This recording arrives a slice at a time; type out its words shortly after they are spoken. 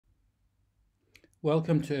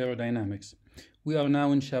Welcome to Aerodynamics. We are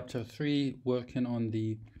now in chapter 3, working on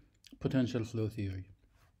the potential flow theory.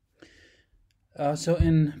 So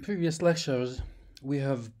in previous lectures, we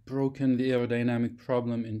have broken the aerodynamic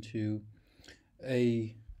problem into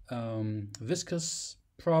a viscous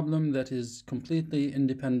problem that is completely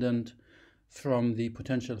independent from the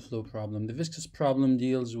potential flow problem. The viscous problem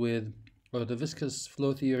deals with, or the viscous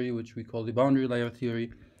flow theory, which we call the boundary layer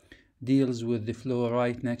theory, deals with the flow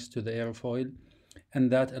right next to the airfoil, and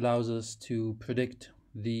that allows us to predict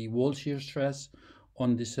the wall shear stress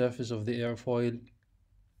on the surface of the airfoil.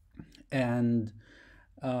 And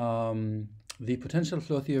the potential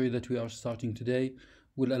flow theory that we are starting today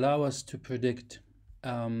will allow us to predict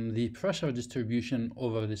the pressure distribution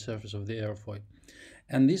over the surface of the airfoil.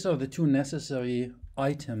 And these are the two necessary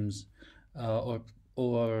items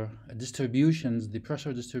or distributions, the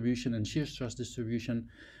pressure distribution and shear stress distribution,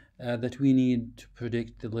 that we need to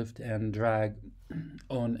predict the lift and drag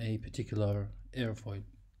on a particular airfoil.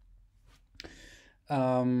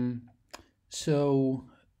 So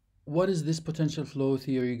what is this potential flow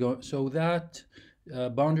theory? So that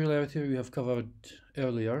boundary layer theory we have covered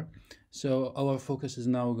earlier. So our focus is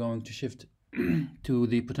now going to shift to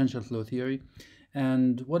the potential flow theory.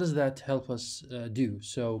 And what does that help us do?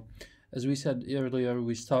 So as we said earlier,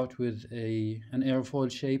 we start with an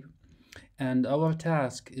airfoil shape, and our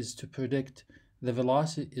task is to predict the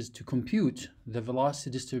velocity, is to compute the velocity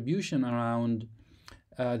distribution around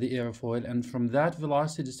the airfoil, and from that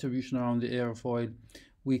velocity distribution around the airfoil,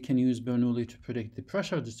 we can use Bernoulli to predict the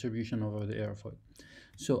pressure distribution over the airfoil.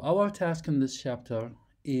 So our task in this chapter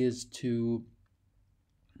is to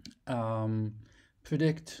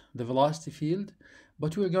predict the velocity field,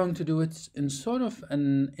 but we're going to do it in sort of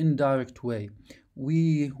an indirect way.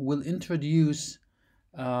 We will introduce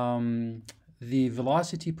the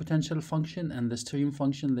velocity potential function and the stream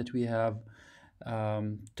function that we have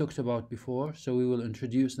talked about before. So we will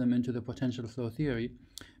introduce them into the potential flow theory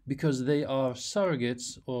because they are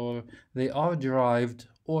surrogates, or they are derived,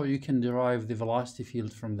 or you can derive the velocity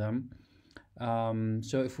field from them.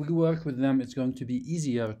 So if we work with them, it's going to be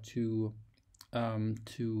easier to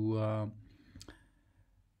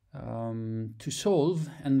solve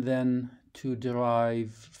and then to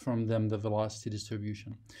derive from them the velocity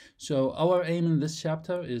distribution. So our aim in this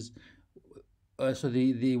chapter is, so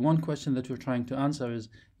the one question that we're trying to answer is,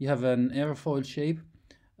 you have an airfoil shape,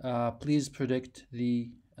 please predict the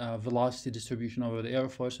velocity distribution over the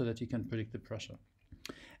airfoil so that you can predict the pressure.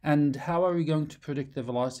 And how are we going to predict the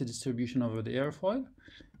velocity distribution over the airfoil?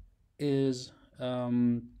 Is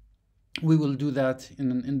we will do that in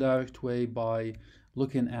an indirect way by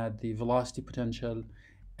looking at the velocity potential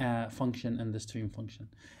function and the stream function.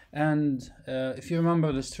 And if you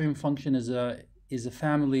remember, the stream function is a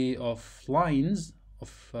family of lines,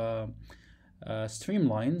 of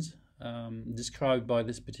streamlines described by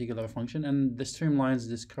this particular function, and the streamlines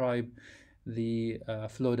describe the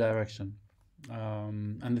flow direction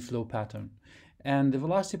and the flow pattern. And the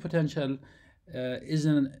velocity potential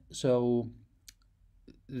so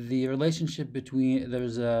the relationship between,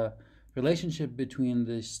 there's a relationship between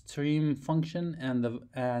the stream function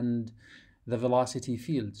and the velocity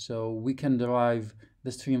field. So we can derive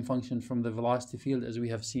the stream function from the velocity field, as we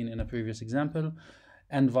have seen in a previous example,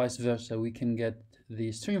 and vice versa. We can get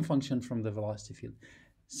the stream function from the velocity field.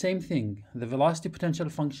 Same thing, the velocity potential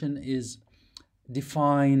function is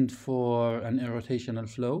defined for an irrotational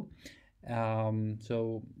flow.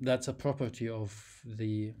 So that's a property of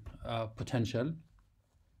the potential,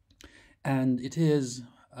 and it is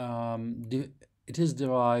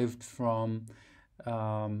derived from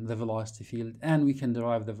the velocity field, and we can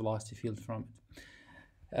derive the velocity field from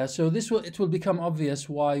it. So it will become obvious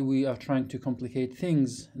why we are trying to complicate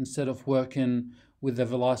things instead of working with the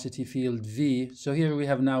velocity field v. So here we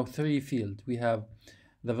have now three fields. We have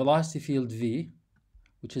the velocity field v,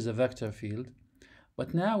 which is a vector field,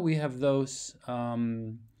 but now we have those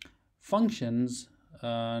functions,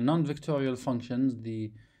 non-vectorial functions,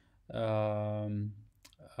 the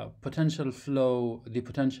potential flow, the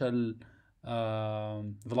potential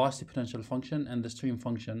velocity potential function, and the stream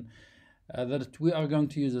function, that we are going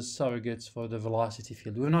to use as surrogates for the velocity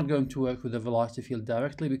field. We're not going to work with the velocity field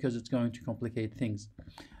directly because it's going to complicate things.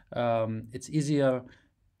 It's easier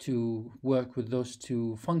to work with those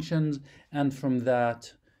two functions, and from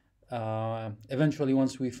that, eventually,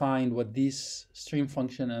 once we find what these stream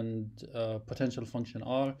function and potential function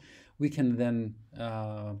are, we can then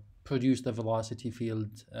produce the velocity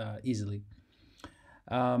field easily.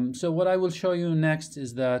 So what I will show you next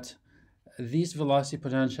is that these velocity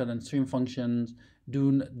potential and stream functions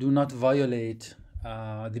do not violate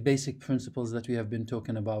the basic principles that we have been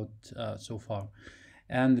talking about so far.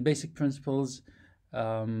 And the basic principles,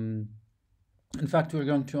 in fact, we're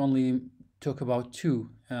going to only talk about two.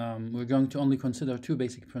 We're going to only consider two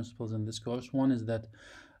basic principles in this course. One is that,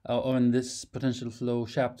 or in this potential flow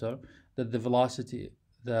chapter, that the velocity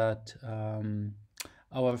that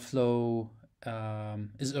our flow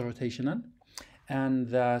is irrotational, and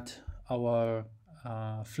that our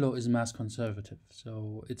flow is mass conservative,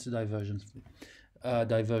 so it's divergence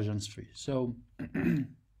free. So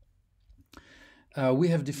we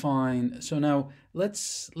have defined. So now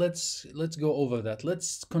let's go over that.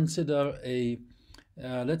 Let's consider a.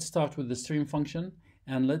 Let's start with the stream function,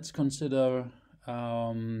 and let's consider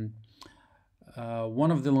one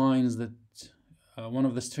of the lines that one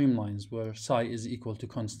of the streamlines where psi is equal to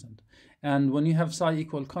constant. And when you have psi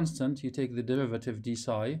equal constant, you take the derivative d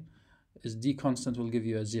psi. Is d constant will give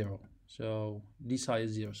you a 0. So d psi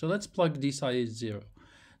is 0. So let's plug d psi is 0.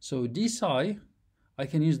 So d psi, I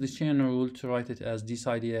can use the chain rule to write it as d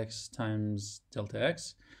psi dx times delta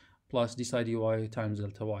x plus d psi dy times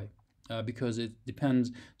delta y, because it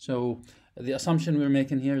depends. So the assumption we're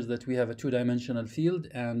making here is that we have a two-dimensional field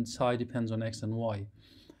and psi depends on x and y.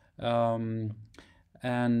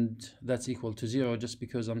 And that's equal to 0 just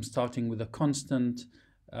because I'm starting with a constant,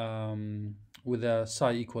 with a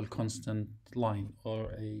psi equal constant line,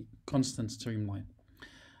 or a constant streamline.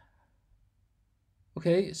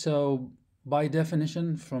 Okay, so by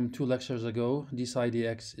definition from 2 lectures ago, d psi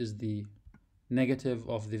dx is the negative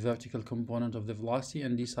of the vertical component of the velocity,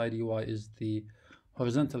 and d psi dy is the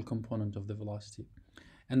horizontal component of the velocity.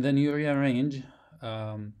 And then you rearrange,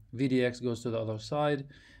 v dx goes to the other side,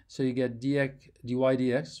 so you get dy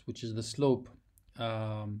dx, which is the slope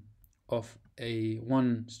of a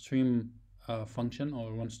one stream function,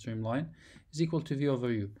 or one streamline, is equal to v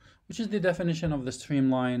over u, which is the definition of the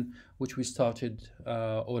streamline which we started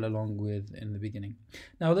all along with in the beginning.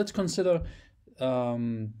 Now let's consider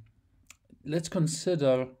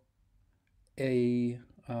a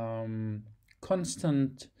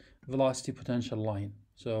constant velocity potential line.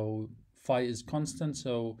 So phi is constant,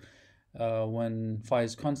 so when phi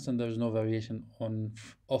is constant, there's no variation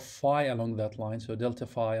of phi along that line, so delta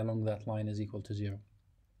phi along that line is equal to 0.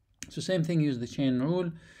 So same thing, use the chain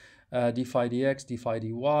rule, d phi dx, d phi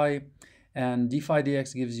dy, and d phi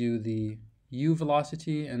dx gives you the u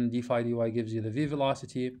velocity and d phi dy gives you the v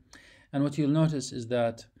velocity. And what you'll notice is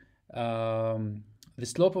that the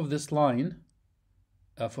slope of this line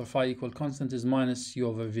for phi equal constant is minus u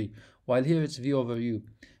over v, while here it's v over u.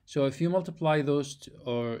 So if you multiply those two,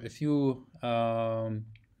 or if you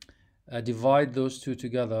divide those two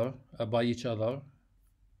together by each other,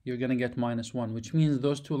 you're going to get -1, which means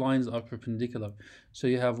those two lines are perpendicular. So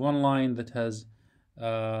you have one line that has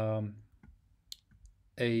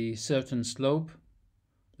a certain slope,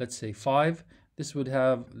 let's say 5. This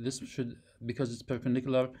should, because it's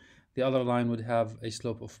perpendicular, the other line would have a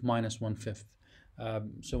slope of -1/5.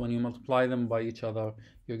 So when you multiply them by each other,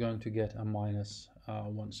 you're going to get a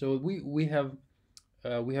 -1. So we have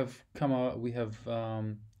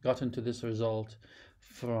gotten to this result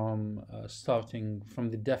from starting from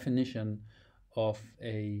the definition of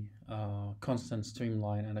a constant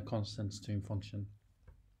streamline and a constant stream function.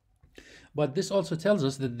 But this also tells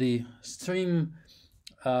us that the stream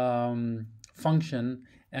function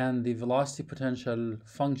and the velocity potential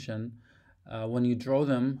function, when you draw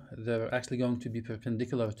them, they're actually going to be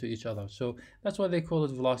perpendicular to each other. So that's why they call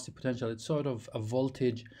it velocity potential. It's sort of a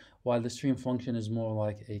voltage, while the stream function is more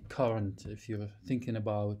like a current, if you're thinking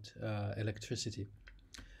about electricity.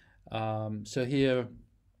 So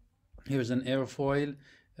here's an airfoil.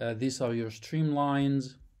 These are your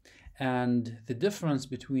streamlines, and the difference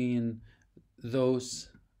between those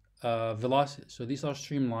velocities. So these are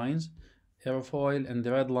streamlines, airfoil, and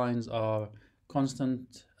the red lines are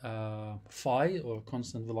constant phi, or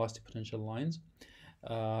constant velocity potential lines.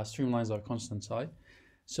 Streamlines are constant psi.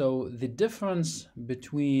 So the difference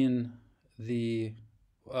between the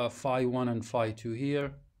phi 1 and phi 2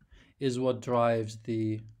 here is what drives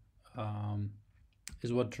the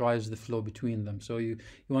flow between them. So you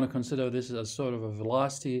want to consider this as sort of a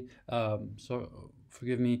velocity, a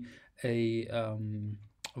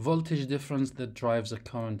voltage difference that drives a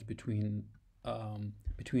current between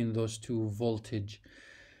those two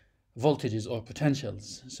voltages or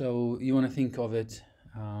potentials. So you want to think of it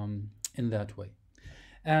in that way.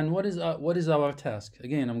 And what is our task?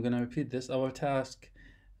 Again, I'm going to repeat this. Our task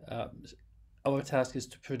is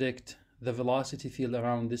to predict the velocity field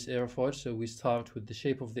around this airfoil. So we start with the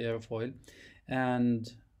shape of the airfoil,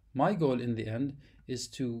 and my goal in the end is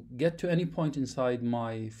to get to any point inside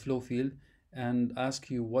my flow field and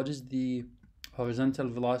ask you what is the horizontal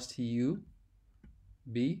velocity u,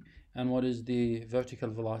 b, and what is the vertical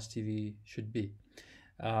velocity v should be.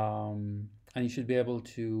 And you should be able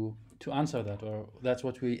to answer that, or that's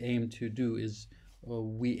what we aim to do, is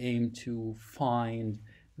we aim to find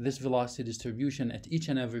this velocity distribution at each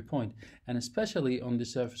and every point, and especially on the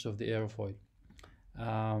surface of the airfoil.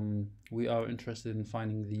 We are interested in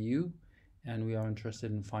finding the u, and we are interested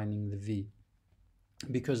in finding the v,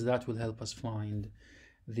 because that will help us find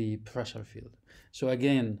the pressure field. So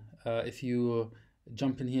again, if you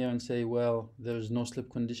jump in here and say, well, there's no slip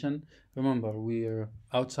condition, remember, we're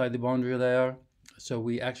outside the boundary layer, so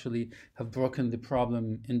we actually have broken the problem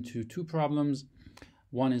into two problems.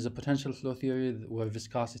 One is a potential flow theory where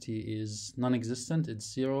viscosity is non-existent, it's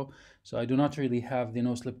zero, so I do not really have the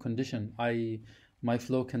no slip condition. My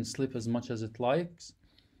flow can slip as much as it likes,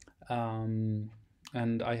 and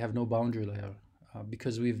I have no boundary layer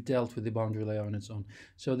because we've dealt with the boundary layer on its own.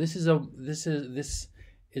 So this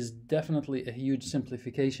is definitely a huge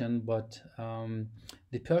simplification, but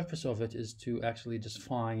the purpose of it is to actually just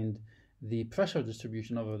find the pressure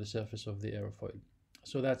distribution over the surface of the airfoil.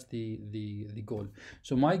 So that's the goal.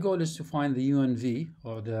 So my goal is to find the u and v,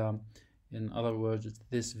 or in other words, it's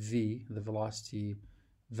this v, the velocity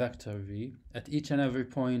vector v, at each and every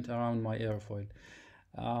point around my airfoil.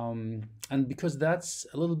 And because that's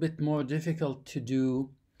a little bit more difficult to do,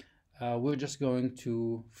 we're just going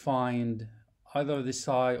to find either the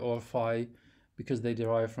psi or phi, because they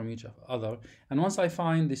derive from each other. And once I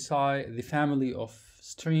find the psi, the family of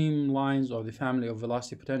streamlines or the family of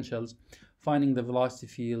velocity potentials, finding the velocity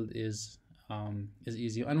field is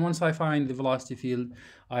easy. And once I find the velocity field,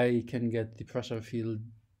 I can get the pressure field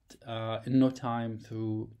in no time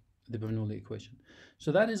through the Bernoulli equation.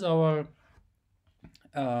 So that is our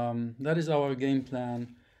game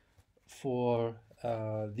plan for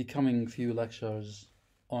the coming few lectures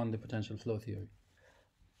on the potential flow theory.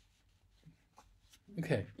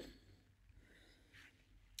 Okay.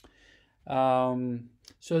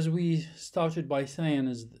 So as we started by saying,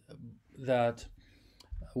 is that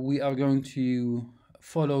we are going to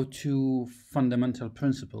follow two fundamental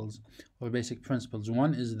principles, or basic principles.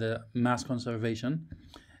 One is the mass conservation,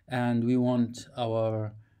 and we want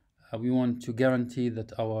to guarantee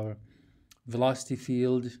that our velocity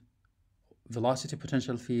field, velocity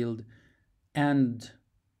potential field, and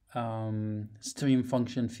stream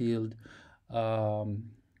function field are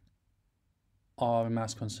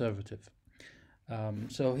mass conservative.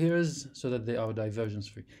 So that they are divergence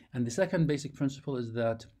free. And the second basic principle is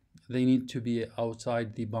that they need to be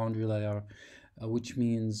outside the boundary layer, which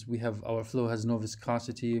means our flow has no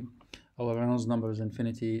viscosity, our Reynolds number is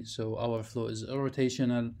infinity, so our flow is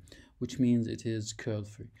irrotational, which means it is curl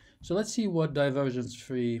free. So let's see what divergence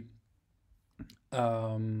free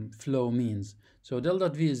flow means. So del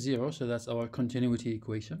dot v is 0, so that's our continuity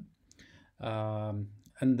equation.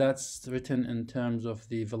 And that's written in terms of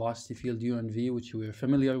the velocity field u and v, which we're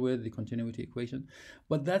familiar with, the continuity equation.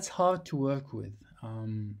 But that's hard to work with.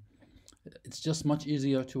 It's just much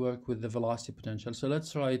easier to work with the velocity potential. So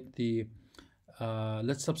let's write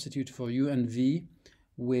let's substitute for u and v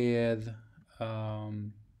with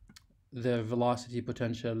their velocity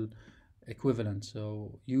potential equivalent.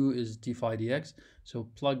 So u is d phi dx, so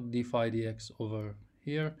plug d phi dx over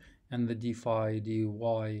here, and the d phi dy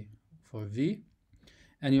for v.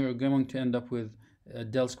 And you're going to end up with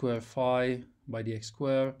del square phi by dx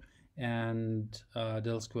square and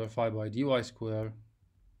del square phi by dy square,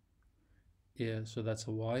 so that's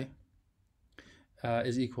a y,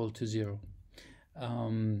 is equal to 0.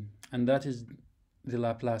 And that is the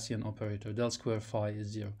Laplacian operator. Del square phi is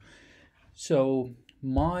 0. So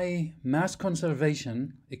my mass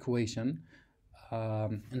conservation equation,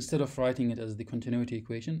 instead of writing it as the continuity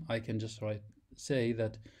equation, I can just say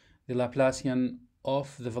that the Laplacian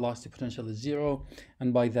of the velocity potential is 0,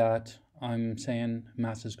 and by that I'm saying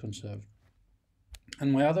mass is conserved.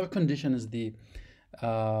 And my other condition is the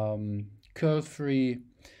curl free,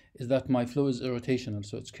 is that my flow is irrotational,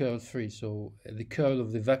 so it's curl free. So the curl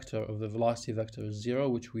of the vector, of the velocity vector, is 0,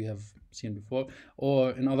 which we have seen before.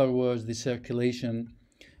 Or in other words, the circulation,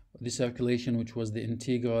 which was the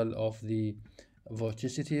integral of the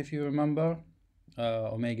vorticity, if you remember,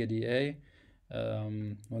 omega dA,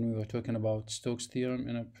 when we were talking about Stokes' theorem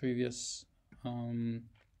in a previous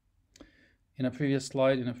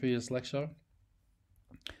slide, in a previous lecture.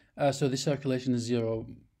 So the circulation is 0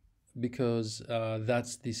 because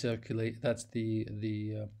that's the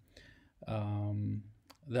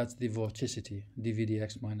vorticity, dv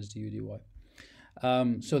dx minus du dy.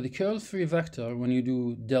 So the curl free vector, when you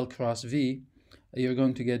do del cross v, you're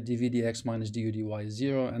going to get dv dx minus du dy is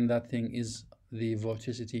 0, and that thing is the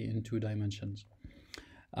vorticity in 2 dimensions.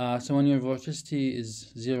 So when your vorticity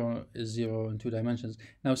is zero in 2 dimensions.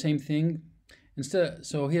 Now same thing. Instead,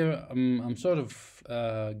 so here I'm sort of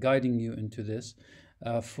guiding you into this.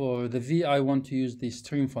 For the v, I want to use the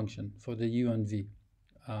stream function for the u and v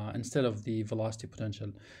instead of the velocity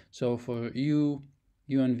potential. So for u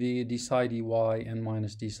and v, d psi dy, and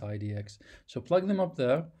minus d psi dx. So plug them up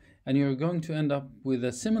there, and you're going to end up with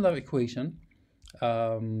a similar equation,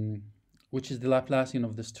 which is the Laplacian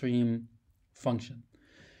of the stream function.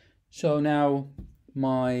 So now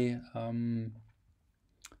my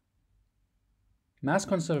mass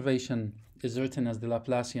conservation is written as the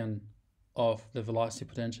Laplacian of the velocity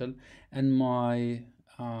potential, and my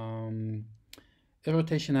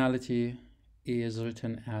irrotationality is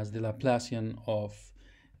written as the Laplacian of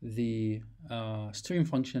the stream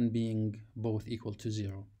function, being both equal to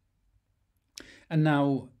 0. And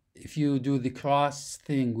now if you do the cross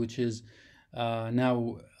thing, which is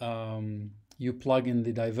you plug in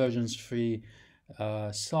the divergence-free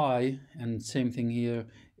psi, and same thing here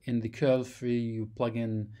in the curl-free, you plug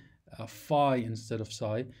in phi instead of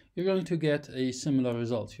psi, you're going to get a similar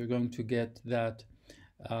result. You're going to get that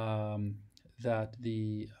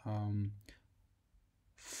the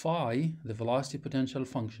phi, the velocity potential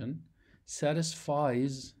function,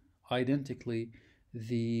 satisfies identically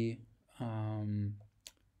the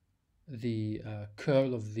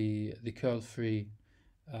curl of the curl-free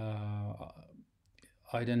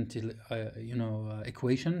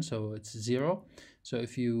equation, so it's 0. So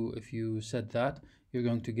if you set that, you're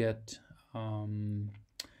going to get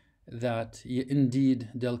that indeed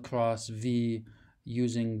del cross v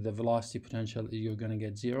using the velocity potential, you're going to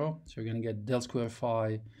get 0. So you're going to get del square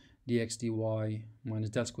phi dx dy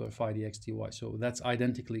minus del square phi dx dy. So that's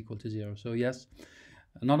identically equal to 0. So yes,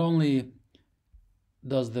 not only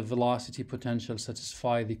does the velocity potential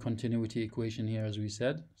satisfy the continuity equation here, as we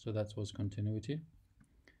said, so that was continuity,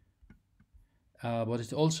 but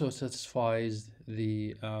it also satisfies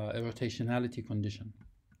the irrotationality condition.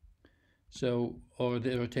 So, or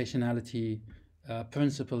the irrotationality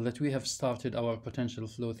principle that we have started our potential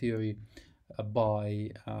flow theory by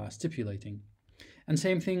stipulating. And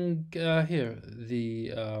same thing here.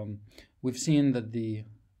 We've seen that the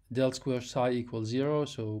del square psi equals 0,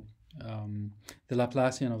 so the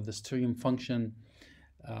Laplacian of the stream function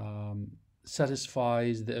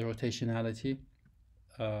satisfies the irrotationality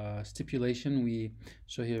stipulation.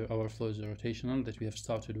 So here our flow is irrotational, that we have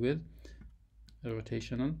started with,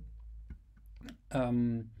 irrotational.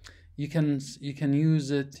 You can use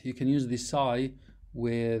the psi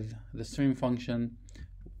with the stream function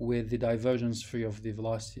with the divergence free of the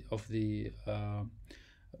velocity of the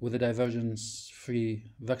with the divergence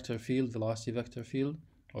free vector field, velocity vector field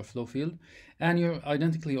or flow field, and you're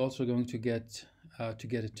identically also going to get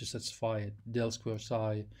it to satisfy it. Del square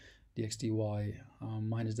psi dx dy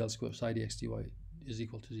minus del square psi dx dy is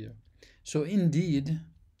equal to 0. So indeed,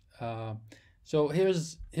 so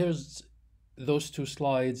here's those 2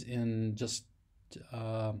 slides in just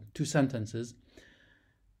 2 sentences.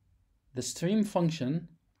 The stream function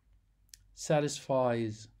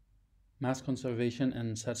satisfies mass conservation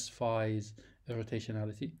and satisfies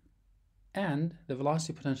irrotationality, and the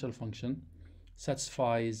velocity potential function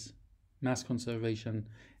satisfies mass conservation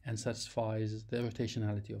and satisfies the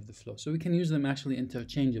irrotationality of the flow. So we can use them actually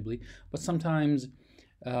interchangeably, but sometimes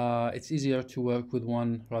it's easier to work with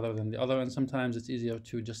one rather than the other, and sometimes it's easier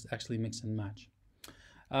to just actually mix and match.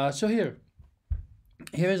 So here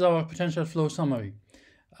is our potential flow summary.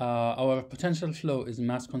 Our potential flow is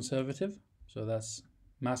mass conservative, so that's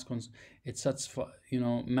mass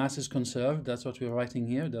mass is conserved. That's what we're writing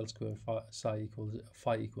here. Del square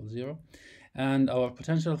phi equals 0, and our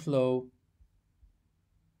potential flow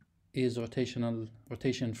is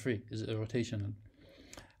rotation free, is irrotational.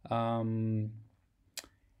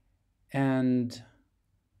 And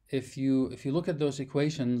if you look at those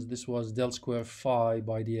equations, this was del square phi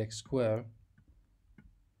by dx square,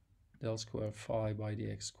 del square phi by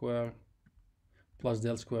dx square plus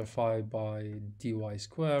del square phi by dy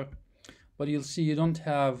square, but you'll see you don't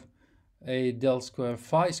have a del square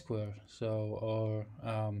phi square, so, or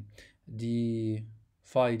d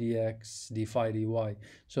phi dx, d phi dy.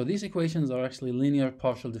 So these equations are actually linear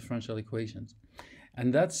partial differential equations,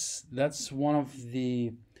 and that's one of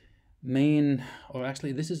the main, or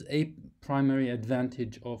actually this is a primary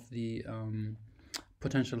advantage of the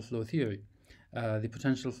potential flow theory. The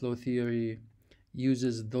potential flow theory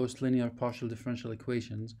uses those linear partial differential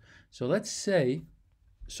equations. So let's say,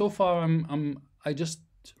 so far I just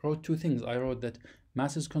wrote 2 things. I wrote that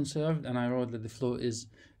mass is conserved, and I wrote that the flow is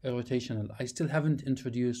irrotational. I still haven't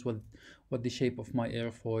introduced what the shape of my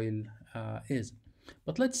airfoil is.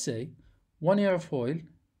 But let's say one airfoil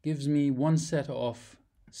gives me one set of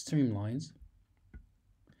streamlines,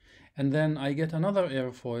 and then I get another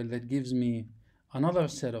airfoil that gives me another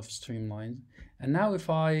set of streamlines. And now if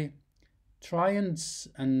I try and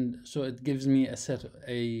so it gives me a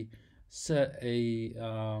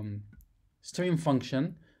stream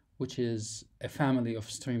function, which is a family of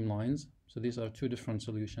streamlines. So these are two different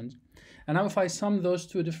solutions. And now if I sum those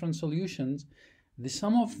two different solutions, the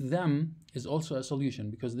sum of them is also a solution,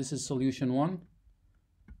 because this is solution 1,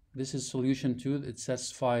 this is solution 2. It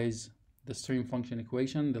satisfies the stream function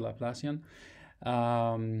equation, the Laplacian.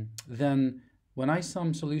 Then when I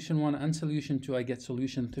sum solution 1 and solution 2, I get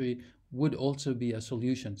solution 3 would also be a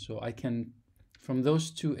solution. So I can, from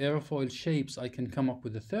those two airfoil shapes, I can come up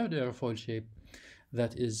with a third airfoil shape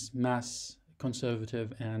that is mass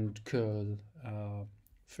conservative and curl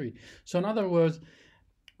free. So in other words,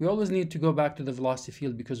 we always need to go back to the velocity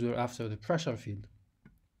field because we're after the pressure field.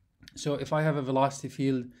 So if I have a velocity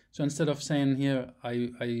field, so instead of saying here,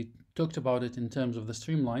 I talked about it in terms of the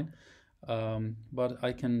streamline, but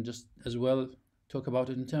I can just as well talk about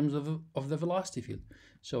it in terms of the velocity field.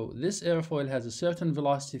 So this airfoil has a certain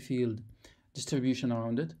velocity field distribution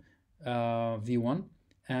around it, V1,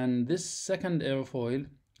 and this second airfoil,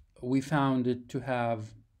 we found it to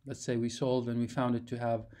have, let's say we solved and we found it to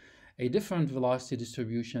have a different velocity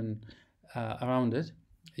distribution around it,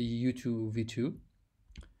 U2, V2,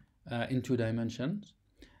 in 2 dimensions.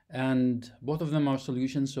 And both of them are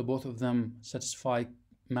solutions, so both of them satisfy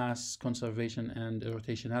mass conservation and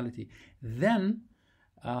irrotationality. Then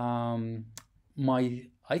I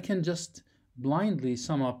can just blindly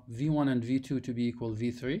sum up V1 and V2 to be equal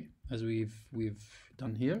V3, as we've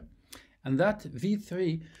done here. And that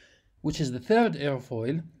V3, which is the third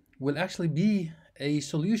airfoil, will actually be a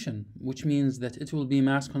solution, which means that it will be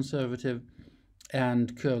mass conservative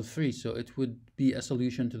and curl free. So it would be a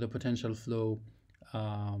solution to the potential flow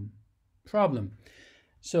problem.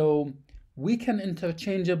 So we can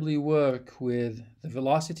interchangeably work with the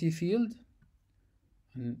velocity field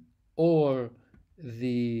or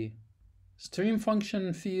the stream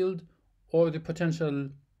function field or the potential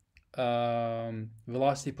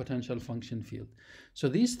velocity potential function field. So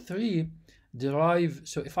these three derive,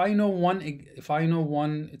 so if I know one,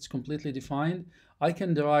 it's completely defined, I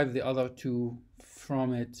can derive the other two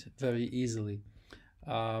from it very easily.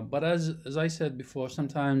 But as I said before,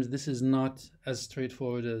 sometimes this is not as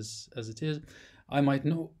straightforward as it is. I might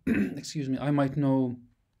know, excuse me, I might know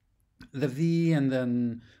the V and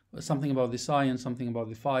then something about the psi and something about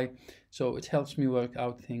the phi. So it helps me work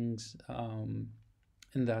out things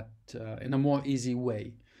in a more easy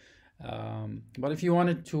way. But if you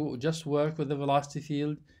wanted to just work with the velocity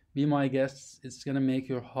field, be my guest. It's going to make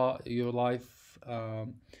your life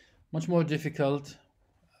much more difficult.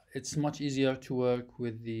 It's much easier to work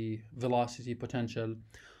with the velocity potential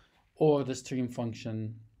or the stream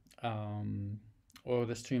function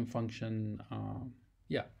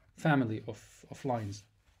family of lines.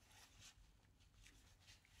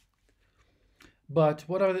 But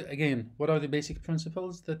what are the basic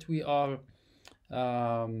principles that we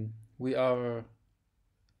are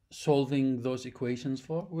solving those equations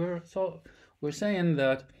for? We're saying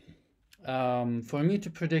that for me to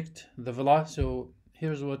predict the velocity, so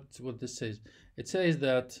here's what this says. It says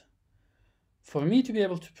that for me to be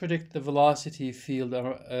able to predict the velocity field,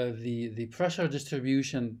 the pressure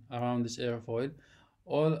distribution around this airfoil,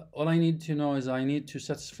 all I need to know is I need to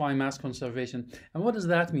satisfy mass conservation. And what does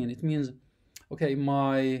that mean? It means, okay,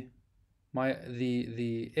 the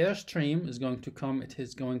airstream is going to come, it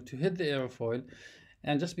is going to hit the airfoil,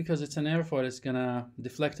 and just because it's an airfoil, it's gonna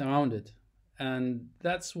deflect around it. And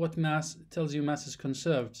that's what mass tells you. Mass is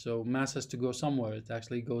conserved, so mass has to go somewhere. It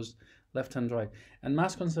actually goes left and right. And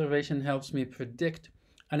mass conservation helps me predict,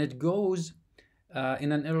 and it goes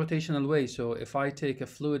in an irrotational way. So if I take a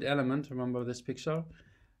fluid element, remember this picture,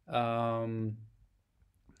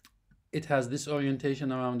 it has this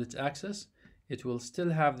orientation around its axis. It will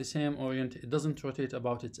still have the same it doesn't rotate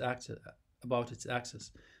about its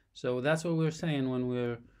axis. So that's what we're saying when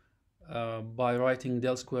we're by writing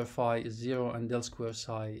del square phi is 0 and del square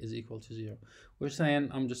psi is equal to 0. We're saying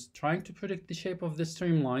I'm just trying to predict the shape of the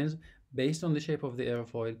streamlines based on the shape of the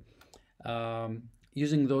airfoil,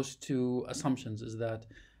 using those two assumptions, is that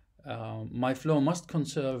my flow must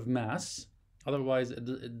conserve mass, otherwise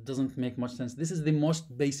it doesn't make much sense. This is the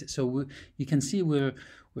most basic. So you can see we're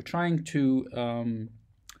trying to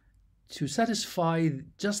satisfy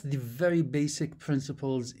just the very basic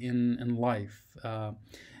principles in life,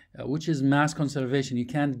 which is mass conservation. You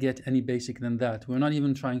can't get any basic than that. We're not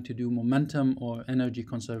even trying to do momentum or energy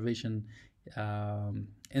conservation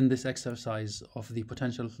in this exercise of the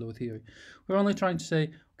potential flow theory. We're only trying to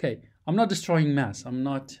say, okay, I'm not destroying mass, I'm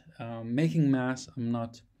not making mass, I'm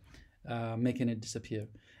not making it disappear.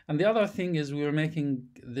 And the other thing is we're making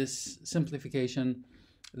this simplification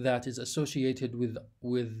that is associated with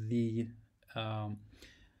the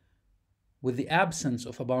absence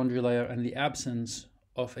of a boundary layer and the absence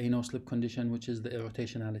of a no-slip condition, which is the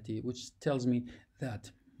irrotationality, which tells me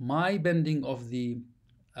that my bending of the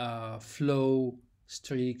flow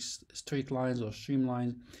streaks, straight lines or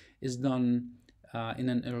streamlines is done in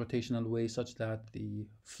an irrotational way, such that the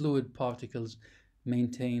fluid particles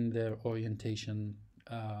maintain their orientation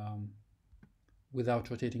without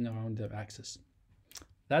rotating around their axis.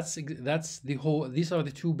 That's the whole. These are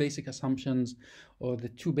the two basic assumptions or the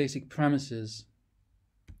two basic premises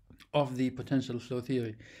of the potential flow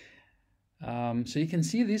theory. So you can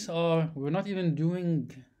see we're not even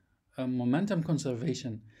doing momentum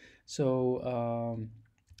conservation. So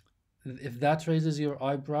if that raises your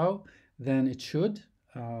eyebrow, then it should.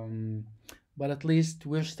 But at least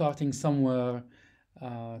we're starting somewhere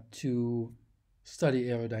to study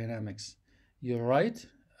aerodynamics. You're right.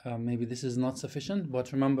 Maybe this is not sufficient,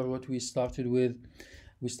 but remember what we started with.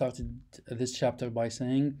 We started this chapter by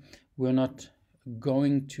saying we're not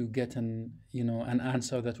going to get an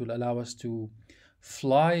answer that will allow us to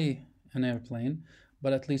fly an airplane,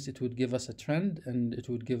 but at least it would give us a trend, and it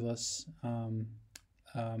would give us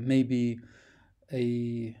maybe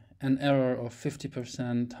an error of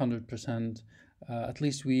 50%, 100%. At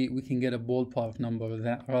least we can get a ballpark number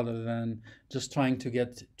rather than just trying to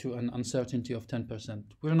get to an uncertainty of 10%.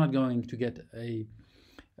 We're not going to get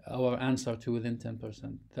our answer to within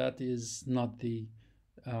 10%. That is not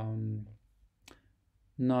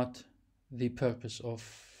the purpose of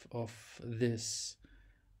this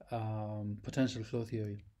potential flow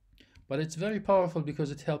theory. But it's very powerful because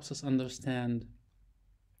it helps us understand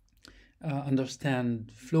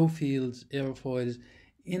flow fields, airfoils,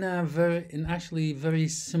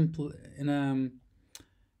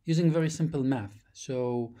 using very simple math.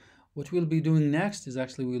 So what we'll be doing next is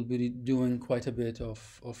we'll be doing quite a bit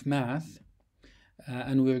of math,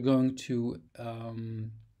 and we're going to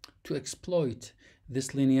exploit this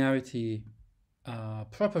linearity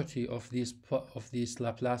property of these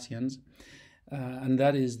Laplacians, and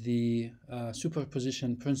that is the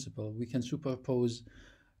superposition principle. We can superpose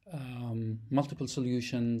multiple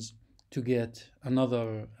solutions to get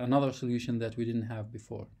another solution that we didn't have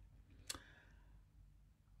before.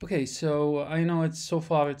 Okay, so I know it's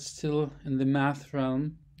still in the math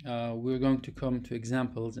realm. We're going to come to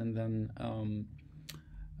examples and then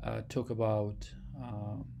talk about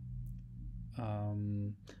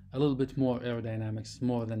a little bit more aerodynamics,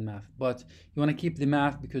 more than math. But you want to keep the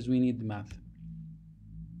math because we need the math.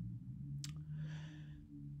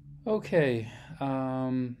 Okay.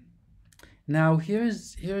 Now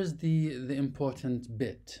here's the important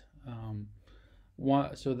bit.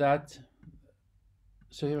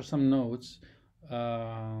 So here are some notes.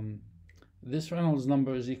 This Reynolds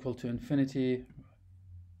number is equal to infinity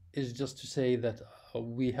is just to say that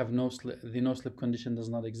we have the no-slip condition does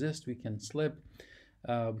not exist. We can slip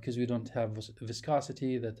because we don't have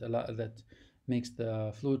viscosity that makes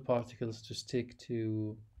the fluid particles to stick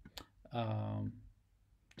to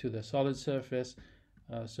the solid surface.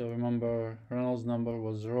 So remember, Reynolds number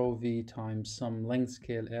was rho v times some length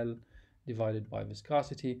scale L divided by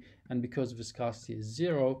viscosity, and because viscosity is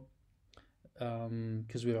 0,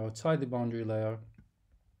 because we're outside the boundary layer,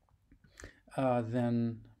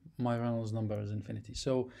 then my Reynolds number is infinity.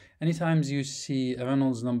 So anytime you see a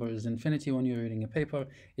Reynolds number is infinity when you're reading a paper,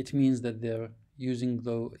 it means that they're using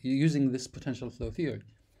this potential flow theory,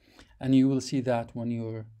 and you will see that when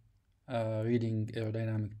you're reading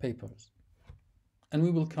aerodynamic papers. And we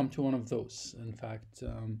will come to one of those, in fact,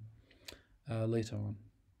 later on.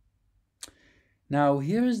 Now,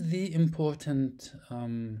 here is the important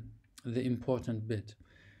bit.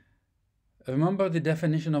 Remember the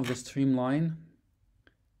definition of the streamline.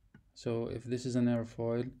 So, if this is an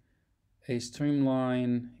airfoil, a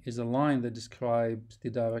streamline is a line that describes the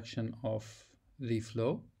direction of the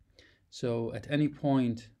flow. So, at any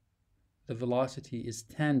point, the velocity is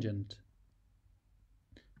tangent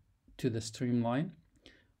to the streamline,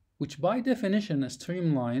 which by definition, a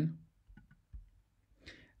streamline,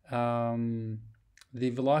 the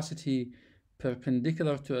velocity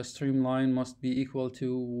perpendicular to a streamline must be equal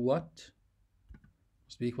to what?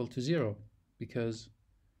 Must be equal to 0, because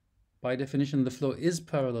by definition, the flow is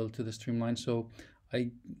parallel to the streamline, so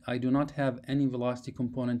I do not have any velocity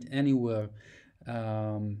component anywhere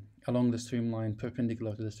along the streamline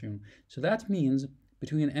perpendicular to the streamline. So that means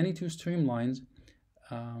between any two streamlines,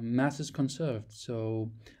 mass is conserved.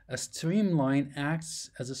 So a streamline acts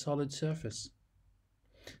as a solid surface.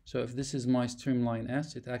 So if this is my streamline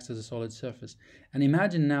S, it acts as a solid surface. And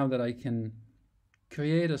imagine now that I can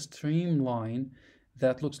create a streamline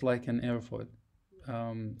that looks like an airfoil.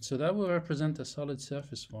 So that will represent a solid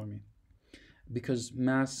surface for me, because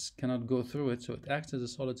mass cannot go through it, so it acts as a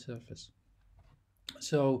solid surface.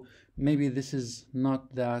 So maybe this is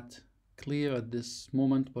not that clear at this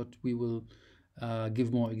moment, but we will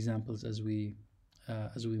give more examples as we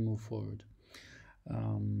move forward.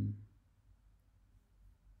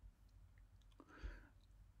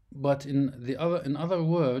 But in other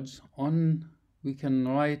words, we can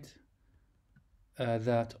write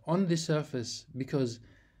that on the surface, because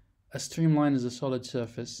a streamline is a solid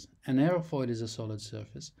surface, an airfoil is a solid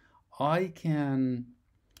surface, I can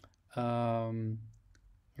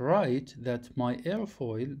write that my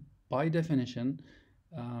airfoil, by definition,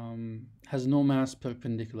 has no mass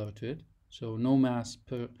perpendicular to it. So no mass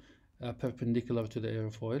perpendicular to the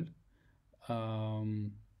airfoil,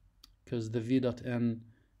 because the v dot n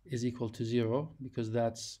is equal to 0, because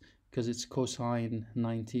it's cosine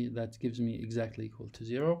 90, that gives me exactly equal to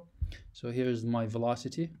 0. So here's my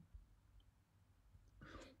velocity,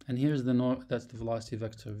 and here's that's the velocity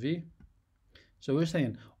vector v. So we're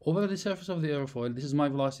saying over the surface of the airfoil, this is my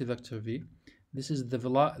velocity vector v. This is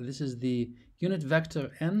the unit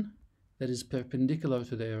vector n that is perpendicular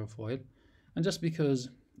to the airfoil. And just because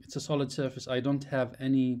it's a solid surface, I don't have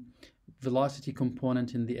any velocity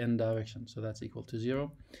component in the n direction, so that's equal to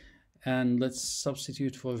 0. And let's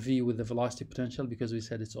substitute for v with the velocity potential, because we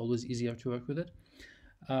said it's always easier to work with it.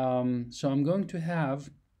 So I'm going to have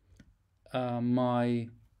my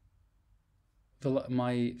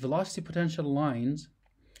velocity potential lines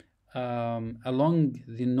along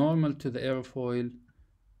the normal to the airfoil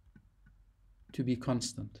to be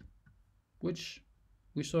constant, which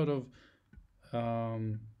we sort of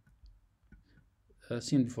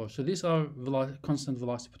seen before. So these are constant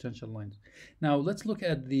velocity potential lines. Now let's look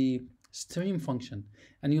at the stream function,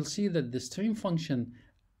 and you'll see that the stream function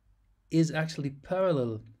is actually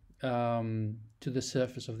parallel to the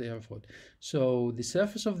surface of the airfoil. So the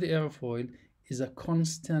surface of the airfoil is a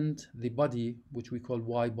constant, the body, which we call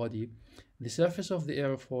y body, the surface of the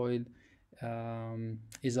airfoil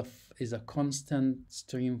is a constant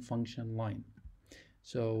stream function line.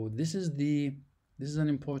 So this is an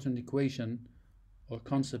important equation or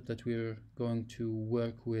concept that we're going to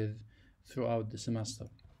work with throughout the semester.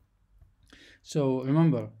 So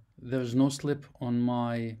remember, there's no slip on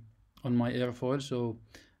my airfoil. So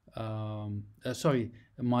sorry,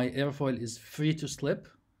 my airfoil is free to slip.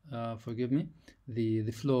 Forgive me. The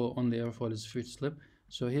flow on the airfoil is free to slip.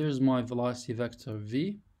 So here's my velocity vector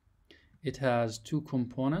v. It has two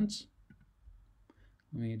components.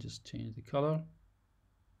 Let me just change the color.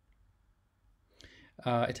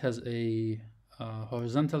 It has a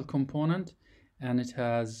horizontal component, and it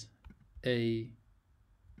has a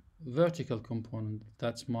vertical component.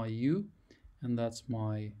 That's my u, and that's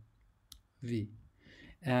my v.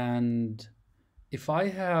 And if I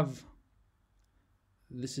have,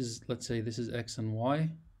 this is, let's say this is x and y.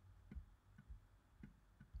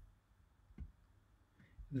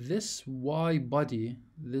 This y body,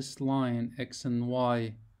 this line x and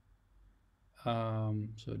y,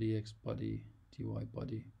 so dx body, dy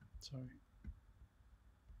body, sorry.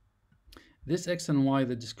 This x and y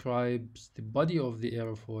that describes the body of the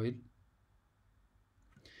airfoil,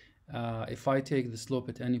 if I take the slope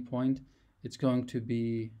at any point, it's going to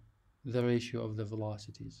be the ratio of the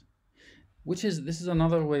velocities. This is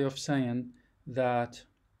another way of saying that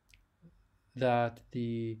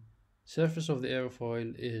the surface of the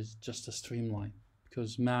airfoil is just a streamline,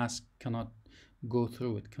 because mass cannot go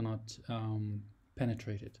through it, cannot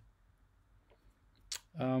penetrate it.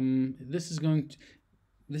 This is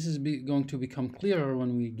going to become clearer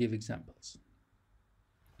when we give examples.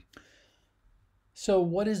 So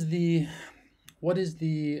what is the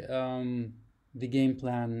game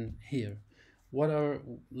plan here?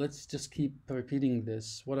 Let's just keep repeating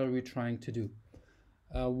this. What are we trying to do?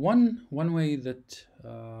 One way that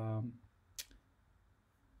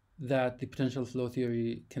the potential flow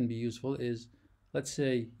theory can be useful is, let's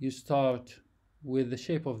say you start with the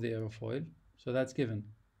shape of the airfoil, so that's given.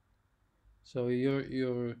 So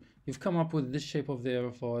you've come up with this shape of the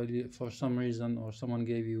airfoil for some reason, or someone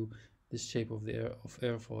gave you this shape of the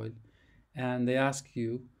airfoil, and they ask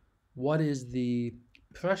you, what is the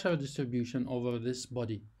pressure distribution over this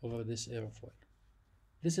body, over this airfoil?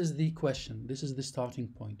 This is the question. This is the starting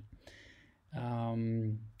point.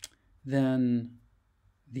 Then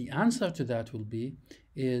the answer to that will be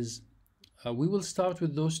we will start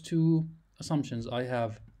with those two assumptions. I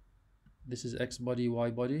have, this is x body, y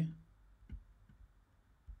body,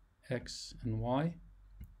 x and y,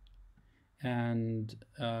 and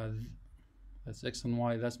that's x and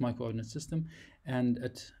y, that's my coordinate system. And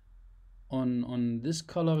on this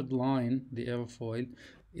colored line, the airfoil,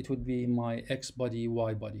 it would be my x body,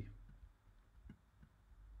 y body.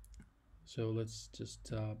 So let's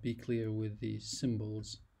just be clear with the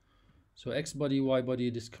symbols. So x body, y body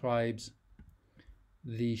describes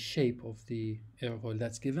the shape of the airfoil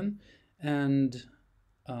that's given, and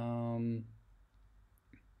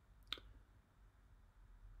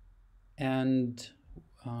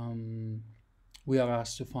we are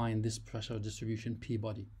asked to find this pressure distribution P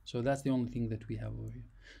body. So that's the only thing that we have over here.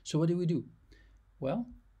 So what do? Well,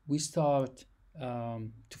 we start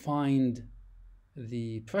to find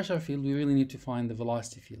the pressure field. We really need to find the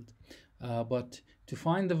velocity field. But to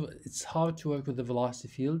find it's hard to work with the velocity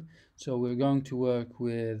field. So we're going to work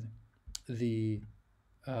with the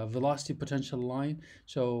velocity potential line.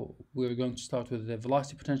 So we're going to start with the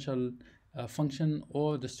velocity potential function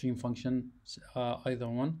or the stream function, either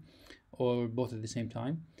one or both at the same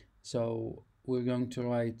time. So we're going to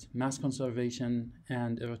write mass conservation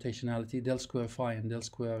and irrotationality, del square phi and del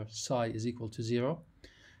square psi is equal to 0.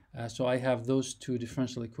 So I have those two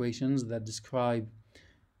differential equations that describe,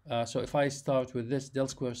 so if I start with this, del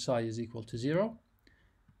square psi is equal to 0,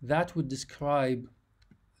 that would describe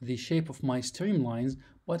the shape of my streamlines,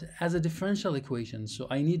 but as a differential equation. So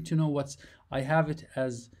I need to know I have it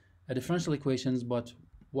as a differential equations, but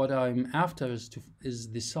what I'm after is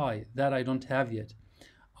the psi that I don't have yet.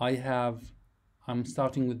 I'm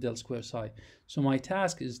starting with del square psi. So my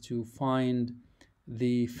task is to find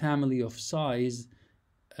the family of psi's,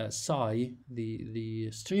 psi, the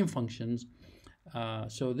stream functions.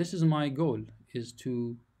 So this is my goal, is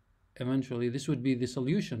to eventually, this would be the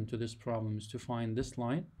solution to this problem, is to find this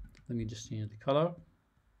line. Let me just change the color.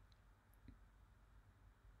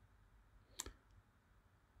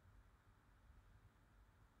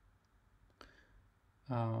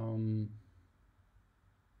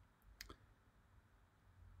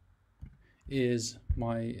 Is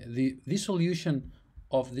the solution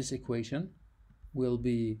of this equation will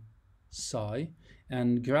be psi,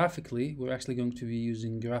 and graphically we're actually going to be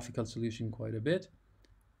using graphical solution quite a bit.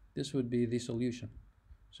 This would be the solution.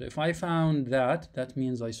 So if I found that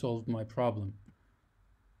means I solved my problem.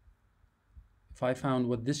 If I found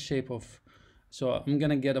what this shape of, so I'm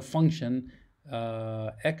gonna get a function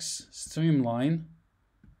x streamline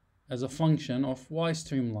as a function of y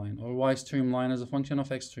streamline, or y streamline as a function of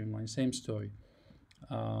x streamline, same story,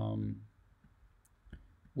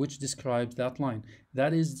 which describes that line.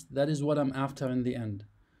 That is what I'm after in the end,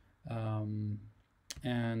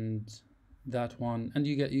 and that one, and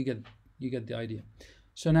you get the idea.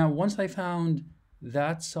 So now once I found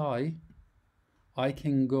that psi, I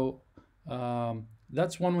can go,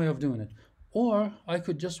 that's one way of doing it. Or I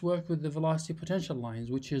could just work with the velocity potential lines,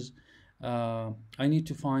 which is I need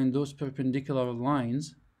to find those perpendicular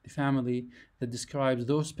lines, the family that describes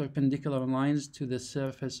those perpendicular lines to the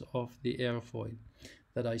surface of the airfoil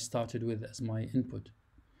that I started with as my input.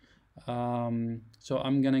 So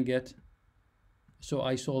I'm gonna get, so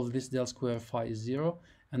I solve this, del square phi is 0,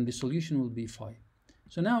 and the solution will be phi.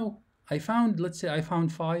 So now I found, let's say I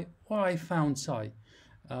found phi or I found psi.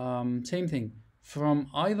 Same thing.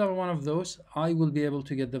 From either one of those, I will be able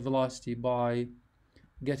to get the velocity by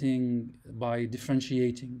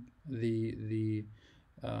differentiating the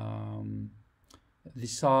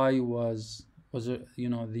psi was you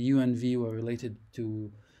know, the u and v were related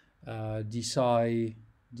to d psi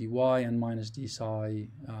dy and minus d psi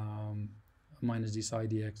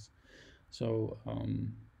dx. So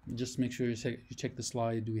just make sure you check the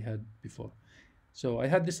slide we had before. So I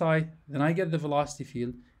had the psi, then I get the velocity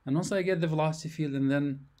field, and once I get the velocity field, and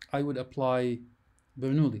then I would apply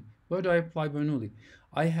Bernoulli. Where do I apply Bernoulli?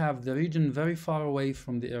 I have the region very far away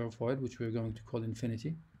from the airfoil, which we're going to call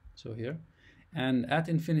infinity, so here, and at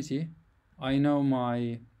infinity I know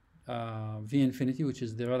my v infinity, which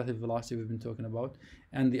is the relative velocity we've been talking about,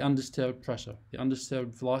 and the undisturbed pressure, the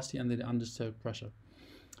undisturbed velocity and the undisturbed pressure.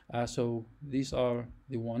 So these are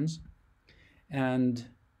the ones, and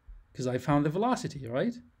because I found the velocity,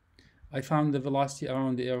 right? I found the velocity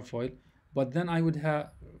around the airfoil, but then I would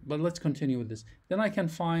have, but let's continue with this. Then I can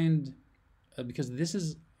find, because this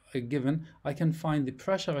is a given, I can find the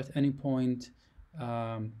pressure at any point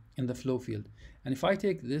in the flow field. And if I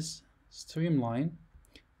take this streamline,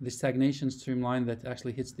 the stagnation streamline that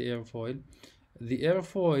actually hits the airfoil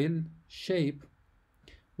shape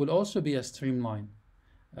will also be a streamline,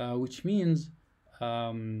 which means,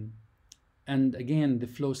 and again, the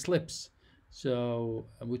flow slips. So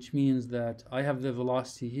which means that I have the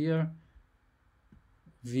velocity here,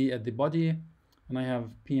 v at the body, and I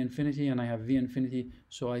have p infinity and I have v infinity,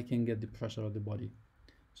 so I can get the pressure of the body.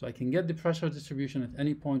 So I can get the pressure distribution at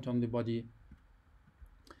any point on the body,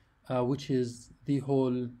 which is the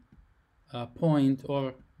whole point,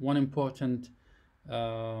 or one important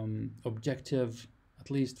objective,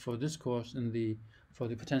 at least for this course for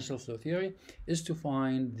the potential flow theory, is to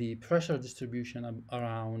find the pressure distribution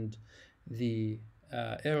around the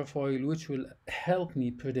airfoil, which will help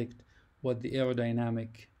me predict what the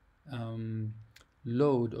aerodynamic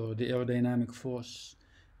load or the aerodynamic force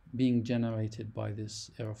being generated by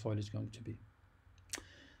this airfoil is going to be.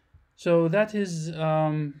 So that is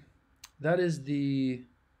the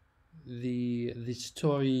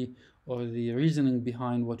story or the reasoning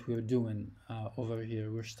behind what we're doing over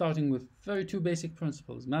here. We're starting with two basic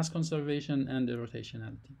principles: mass conservation and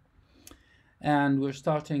irrotationality. And we're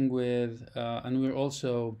starting with, and we're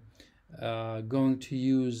also going to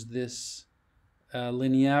use this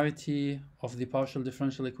linearity of the partial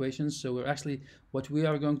differential equations. So we're actually, what we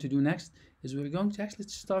are going to do next is we're going to actually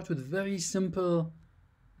start with very simple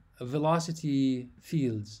velocity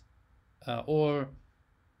fields or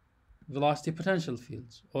velocity potential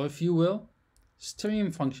fields, or if you will,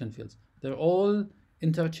 stream function fields. They're all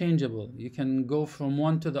interchangeable. You can go from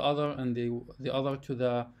one to the other and the other to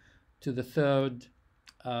the third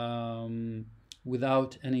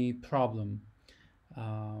without any problem.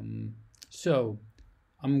 So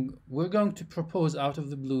we're going to propose out of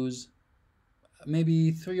the blues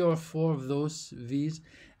maybe 3 or 4 of those V's,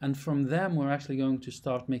 and from them we're actually going to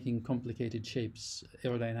start making complicated shapes,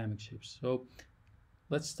 aerodynamic shapes. So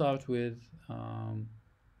let's start with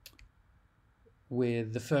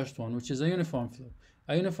the first one, which is a uniform flow.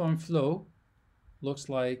 A uniform flow looks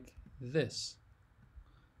like this.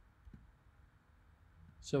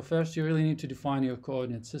 So first you really need to define your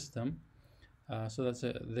coordinate system. So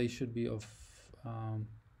they should be of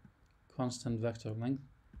constant vector length.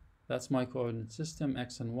 That's my coordinate system,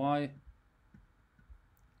 x and y.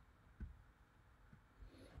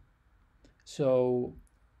 So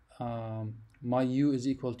my u is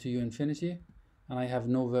equal to u infinity, and I have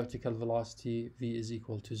no vertical velocity, v is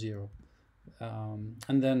equal to 0.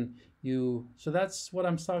 And then so that's what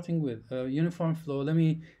I'm starting with, a uniform flow.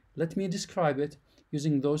 Let me describe it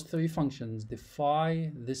using those 3 functions: the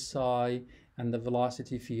phi, the psi, and the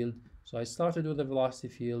velocity field. So I started with the velocity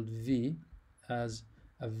field v as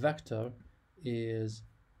a vector is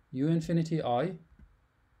u infinity I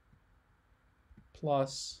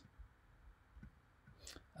plus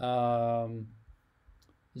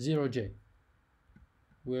 0j.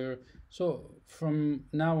 So from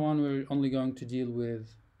now on we're only going to deal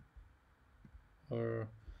with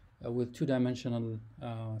with 2-dimensional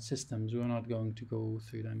systems. We're not going to go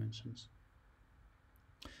 3 dimensions.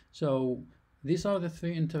 So these are the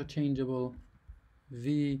 3 interchangeable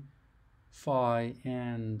v, phi,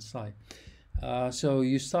 and psi. So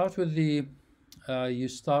you start with the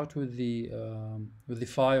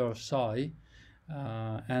phi or psi,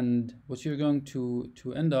 and what you're going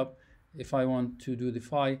to end up, if I want to do the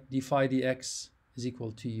phi, d phi dx is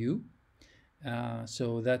equal to u.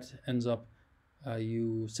 So that ends up,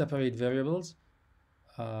 you separate variables.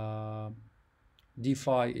 D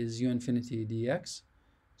phi is u infinity dx.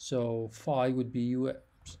 So phi would be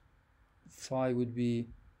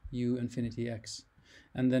u infinity x,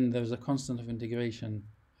 and then there's a constant of integration,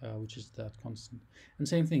 which is that constant. And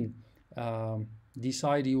same thing, d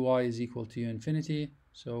psi dy is equal to u infinity.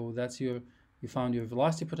 So that's you found your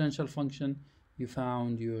velocity potential function, you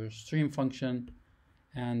found your stream function,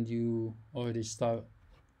 and you already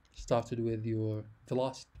started with your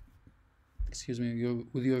velocity,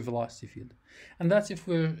 with your velocity field. And that's if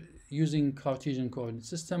we're using Cartesian coordinate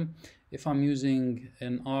system. If I'm using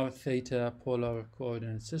an r theta polar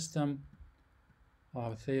coordinate system,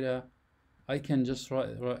 r theta, I can just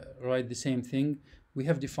write the same thing. We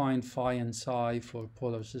have defined phi and psi for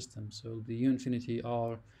polar systems, so it'll be u infinity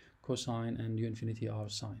r cosine and u infinity r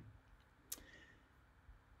sine.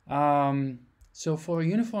 So for a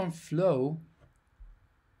uniform flow,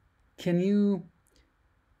 can you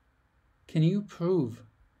prove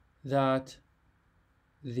that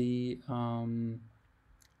the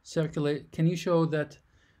can you show that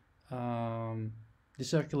the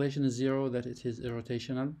circulation is 0, that it is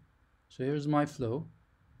irrotational? So here's my flow.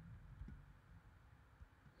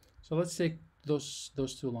 So let's take those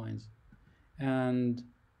 2 lines. And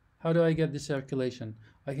how do I get the circulation?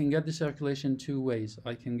 I can get the circulation 2 ways.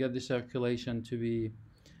 I can get the circulation to be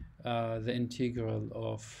the integral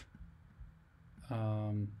of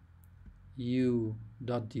u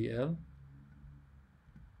dot dl,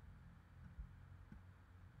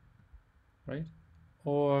 right?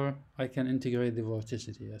 Or I can integrate the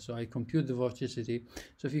vorticity. So I compute the vorticity.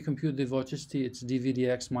 So if you compute the vorticity, it's dv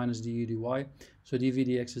dx minus du dy. So dv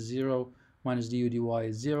dx is 0, minus du dy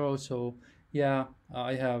is 0. So yeah,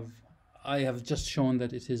 I have just shown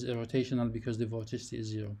that it is irrotational because the vorticity is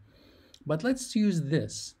 0. But let's use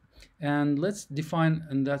this, and let's define,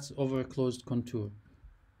 and that's over a closed contour.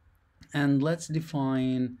 And let's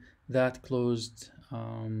define that closed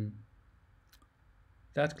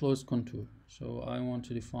contour. So I want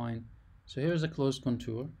to define, so here's a closed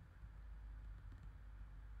contour.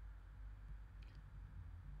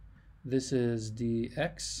 This is the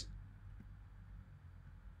x,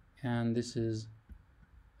 and this is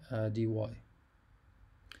dy.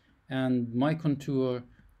 And my contour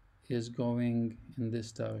is going in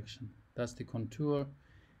this direction. That's the contour.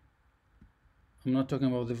 I'm not talking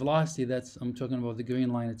about the velocity, I'm talking about the green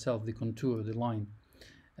line itself, the contour, the line.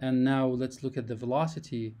 And now let's look at the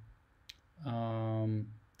velocity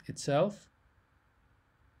itself.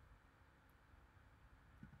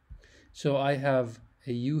 So I have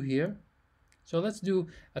a u here. So let's do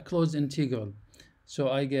a closed integral. So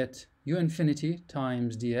I get u infinity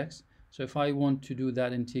times dx. So if I want to do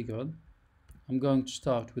that integral, I'm going to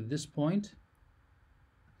start with this point,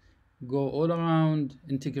 go all around,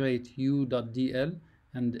 integrate u dot dl,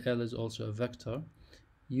 and l is also a vector,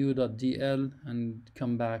 u dot dl, and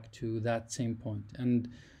come back to that same point. And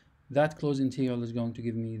that closed integral is going to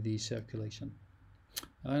give me the circulation.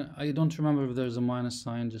 I don't remember if there's a minus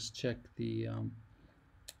sign, just check the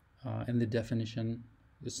in the definition.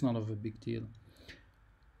 It's not of a big deal.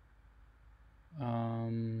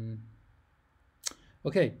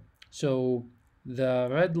 Okay, so the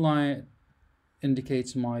red line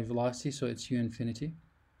indicates my velocity, so it's u infinity.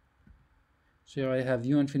 So here I have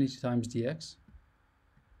u infinity times dx,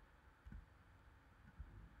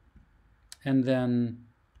 and then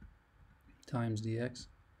times dx,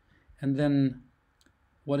 and then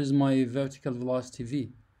what is my vertical velocity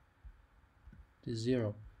v? It is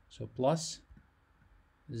 0. So plus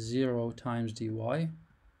 0 times dy.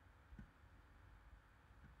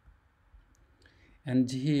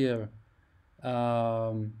 And here,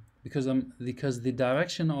 because the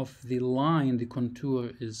direction of the line, the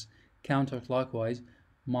contour, is counterclockwise,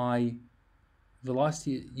 my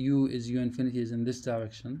velocity u is u infinity is in this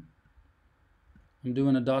direction. I'm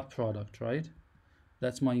doing a dot product, right?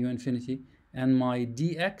 That's my u infinity. And my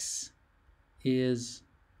dx is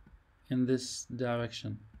in this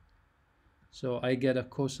direction. So I get a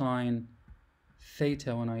cosine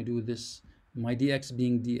theta when I do this, my dx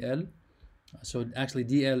being dl. So actually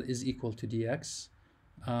dl is equal to dx,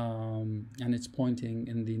 and it's pointing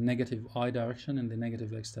in the negative I direction and the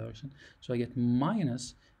negative x direction. So I get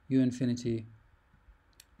minus u infinity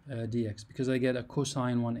dx, because I get a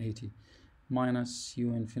cosine 180, minus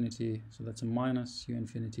u infinity, so that's a minus u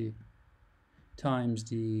infinity times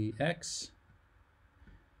dx,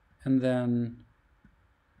 and then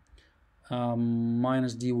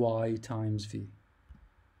minus dy times v,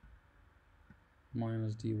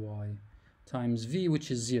 minus dy times v,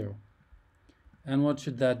 which is 0. And what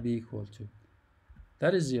should that be equal to?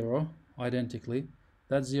 That is 0, identically.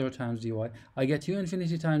 That's 0 times dy. I get u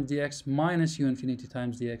infinity times dx minus u infinity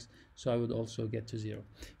times dx, so I would also get to 0.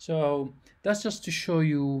 So that's just to show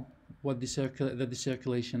you what the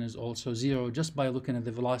circulation is also 0, just by looking at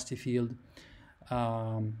the velocity field,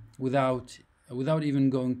 without even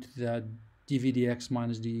going to the dv dx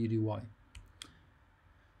minus du dy.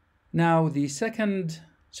 Now the second,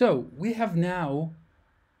 so we have now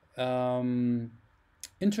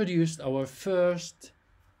introduced our first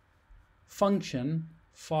function.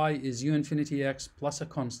 Phi is u infinity x plus a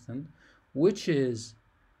constant, which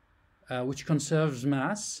conserves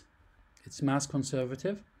mass. It's mass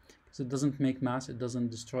conservative because it doesn't make mass, it doesn't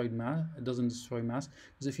destroy mass.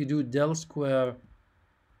 Because if you do del square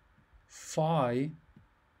phi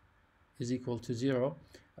is equal to 0,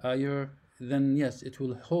 then yes, it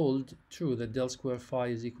will hold true that del square phi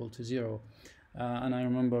is equal to 0. And I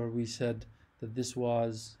remember we said that this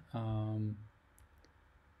was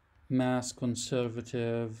mass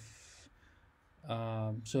conservative.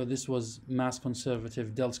 So this was mass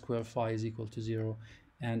conservative, del square phi is equal to 0,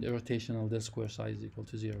 and irrotational del square psi is equal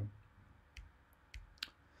to 0.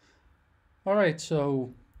 All right,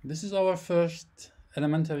 so this is our first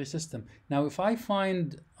elementary system. Now if I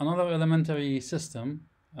find another elementary system,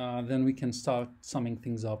 then we can start summing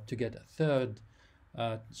things up to get a third.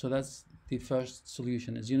 So that's the first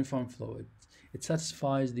solution, is uniform flow. It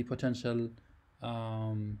satisfies the potential,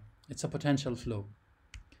 it's a potential flow.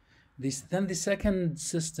 Then the second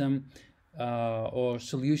system or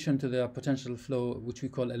solution to the potential flow, which we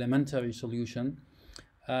call elementary solution,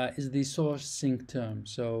 is the source sink term.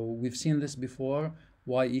 So we've seen this before,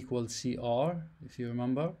 y equals CR, if you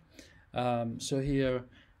remember. So here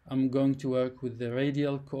I'm going to work with the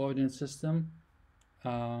radial coordinate system.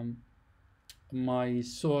 My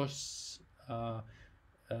source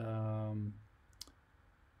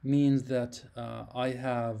means that I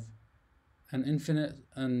have an infinite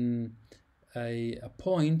a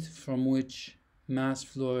point from which mass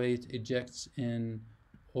flow rate ejects in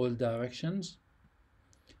all directions.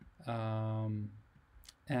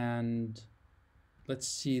 And let's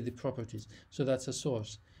see the properties. So that's a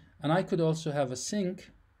source. And I could also have a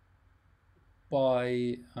sink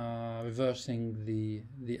by reversing the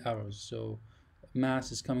arrows. So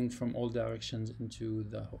mass is coming from all directions into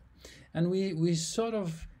the hole. And we sort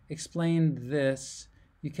of explained this.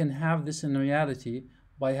 You can have this in reality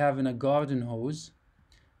by having a garden hose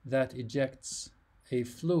that ejects a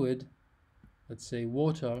fluid, let's say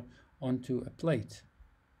water, onto a plate.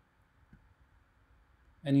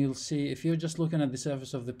 And you'll see, if you're just looking at the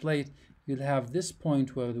surface of the plate, you'll have this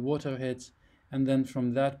point where the water hits, and then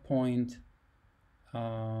from that point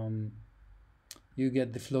you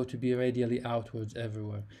get the flow to be radially outwards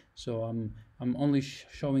everywhere. So I'm only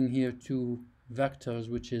showing here two vectors,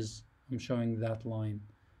 which is, I'm showing that line.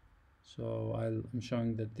 So I'm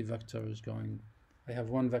showing that the vector is going, I have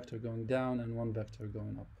one vector going down and one vector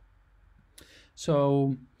going up.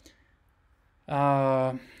 So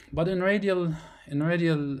but in radial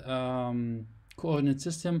coordinate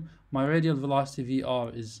system, my radial velocity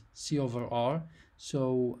Vr is c over r.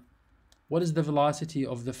 So what is the velocity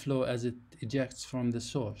of the flow as it ejects from the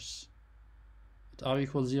source? At r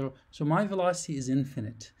equals 0. So my velocity is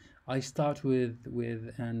infinite. I start with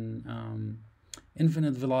an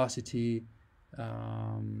infinite velocity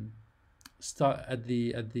start at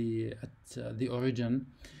the origin.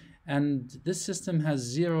 And this system has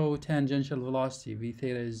 0 tangential velocity. V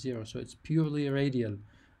theta is 0, so it's purely radial.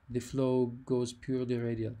 The flow goes purely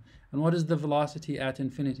radial. And what is the velocity at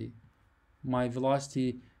infinity? My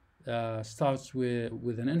velocity starts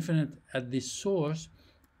with an infinite. At the source,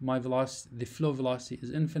 my velocity, the flow velocity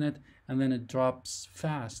is infinite, and then it drops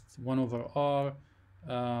fast, 1 over r,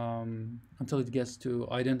 until it gets to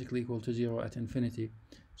identically equal to 0 at infinity.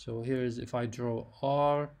 So here is, if I draw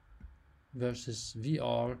r versus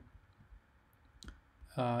Vr,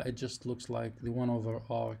 it just looks like the 1 over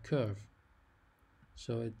r curve.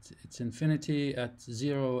 So it's infinity at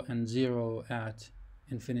 0 and 0 at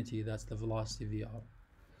infinity. That's the velocity Vr.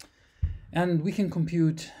 And we can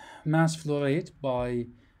compute mass flow rate by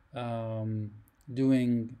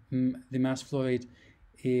doing the mass flow rate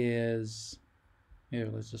is, here,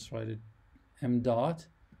 let's just write it, m dot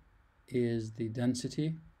is the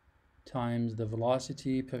density times the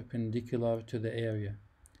velocity perpendicular to the area.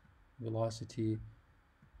 Velocity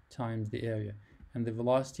times the area. And the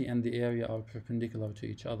velocity and the area are perpendicular to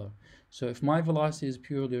each other. So if my velocity is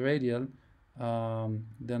purely radial,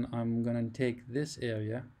 then I'm going to take this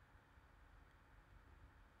area,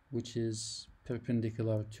 which is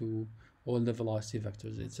perpendicular to all the velocity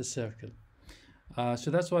vectors. It's a circle.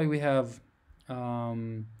 So that's why we have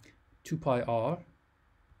 2 pi r.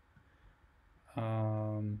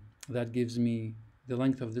 That gives me the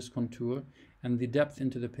length of this contour, and the depth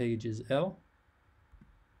into the page is L.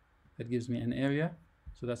 That gives me an area,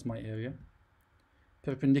 so that's my area.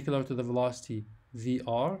 Perpendicular to the velocity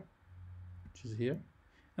Vr, which is here,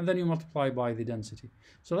 and then you multiply by the density.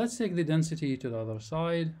 So let's take the density to the other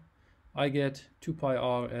side. I get 2 pi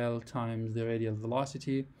r L times the radial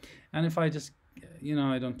velocity, and if I just, you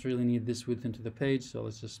know, I don't really need this width into the page, so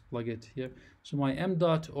let's just plug it here. So my m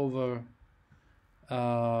dot over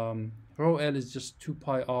rho L is just 2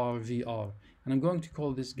 pi r Vr, and I'm going to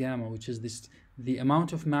call this gamma, which is the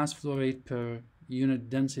amount of mass flow rate per unit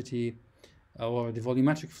density, or the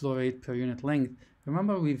volumetric flow rate per unit length.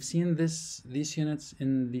 Remember, we've seen these units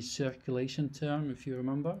in the circulation term, if you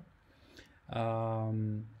remember.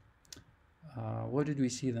 Where did we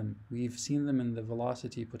see them? We've seen them in the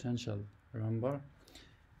velocity potential, remember?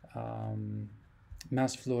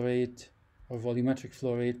 Mass flow rate or volumetric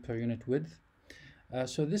flow rate per unit width.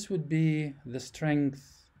 So this would be the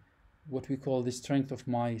strength, what we call the strength of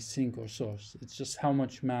my sink or source. It's just how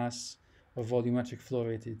much mass or volumetric flow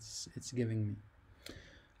rate it's giving me.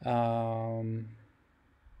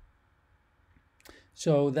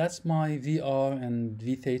 So that's my VR and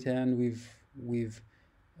V theta, and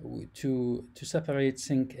to separate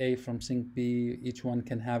sink A from sink B, each one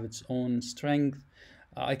can have its own strength.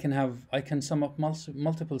 I can sum up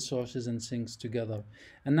multiple sources and sinks together.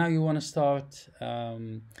 And now you want to start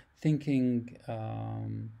thinking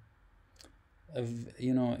of,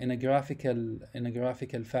 you know, in a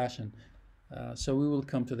graphical fashion. So we will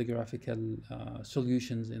come to the graphical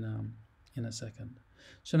solutions in a second.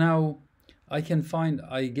 So now I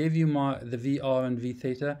gave you the VR and V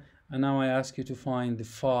theta, and now I ask you to find the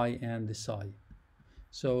phi and the psi.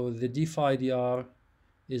 So the d phi dr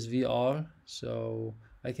is VR, so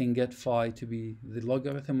I can get phi to be the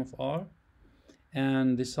logarithm of r,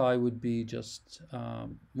 and the psi would be just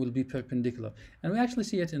will be perpendicular, and we actually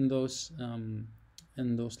see it in those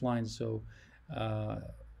lines. So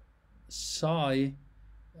psi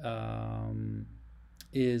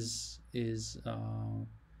is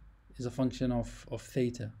a function of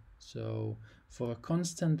theta. So for a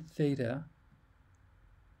constant theta,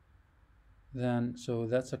 then so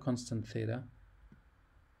that's a constant theta,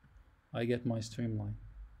 I get my streamline.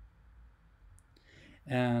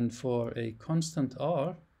 And for a constant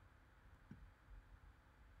r,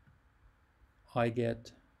 I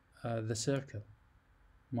get the circle,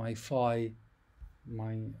 my phi,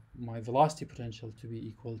 my velocity potential to be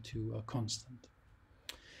equal to a constant.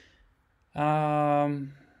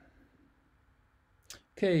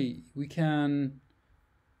 Okay, we can,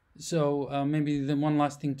 so maybe the one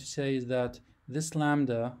last thing to say is that this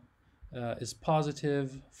lambda is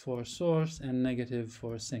positive for source and negative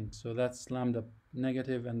for sink. So that's lambda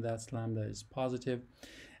negative and that's lambda is positive.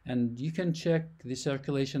 And you can check the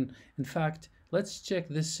circulation. In fact, let's check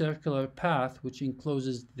this circular path, which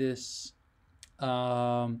encloses this,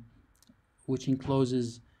 which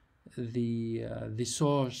encloses the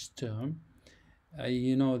source term.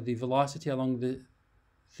 You know, the velocity along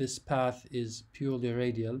this path is purely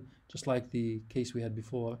radial, just like the case we had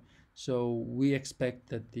before. So we expect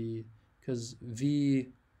that because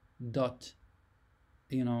v dot,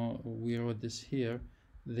 you know, we wrote this here,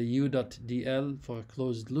 the u dot dl for a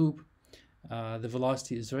closed loop, the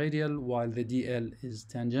velocity is radial while the dl is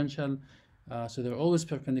tangential. So they're always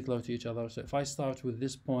perpendicular to each other. So if I start with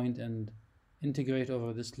this point and integrate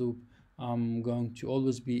over this loop, I'm going to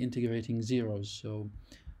always be integrating zeros. So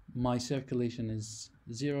my circulation is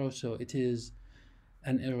 0, so it is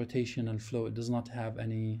an irrotational flow. It does not have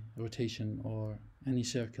any rotation or any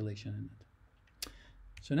circulation in it.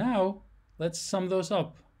 So now let's sum those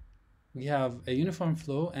up. We have a uniform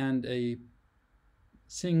flow and a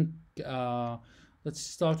sink. Let's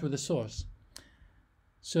start with the source.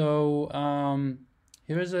 So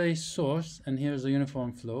here is a source and here's a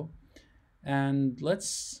uniform flow, and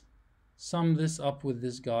let's sum this up with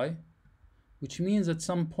this guy, which means at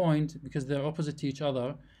some point, because they're opposite to each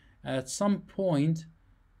other, at some point,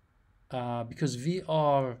 because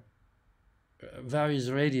VR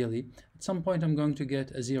varies radially, at some point I'm going to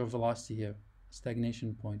get a zero velocity here,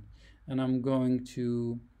 stagnation point, and I'm going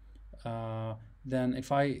to then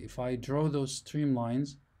if I draw those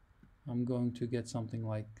streamlines, I'm going to get something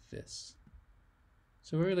like this.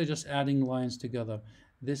 So we're really just adding lines together.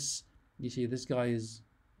 This, you see, this guy is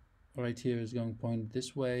right here is going to point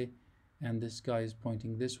this way, and this guy is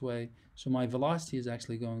pointing this way. So my velocity is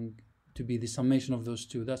actually going to be the summation of those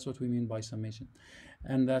two. That's what we mean by summation.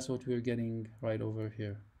 And that's what we're getting right over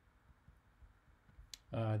here,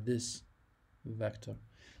 this vector.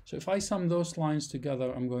 So if I sum those lines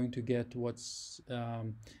together, I'm going to get what's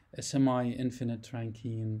a semi-infinite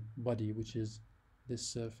Rankine body, which is this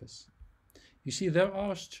surface. You see, there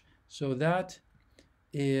are, so that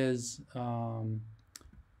is,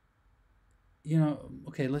 you know,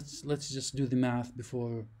 okay, let's just do the math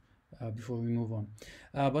before we move on.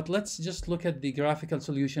 But let's just look at the graphical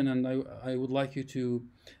solution, and I would like you to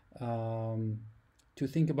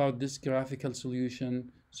think about this graphical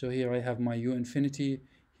solution. So here I have my u infinity,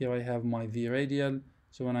 here I have my v radial.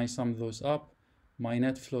 So when I sum those up, my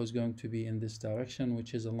net flow is going to be in this direction,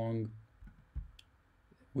 which is along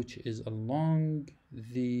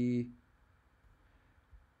the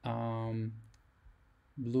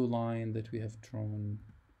blue line that we have drawn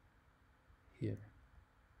here,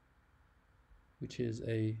 which is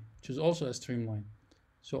also a streamline.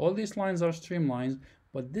 So all these lines are streamlines,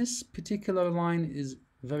 but this particular line is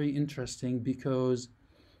very interesting because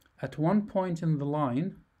at one point in the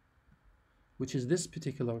line, which is this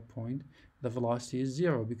particular point, the velocity is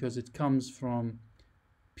 0 because it comes from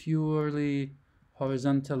purely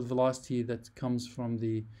horizontal velocity that comes from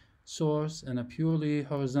the source and a purely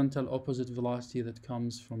horizontal opposite velocity that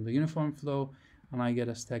comes from the uniform flow, and I get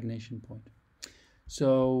a stagnation point.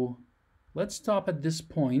 So let's stop at this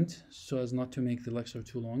point so as not to make the lecture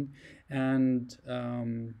too long, and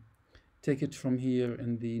take it from here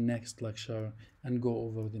in the next lecture and go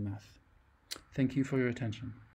over the math. Thank you for your attention.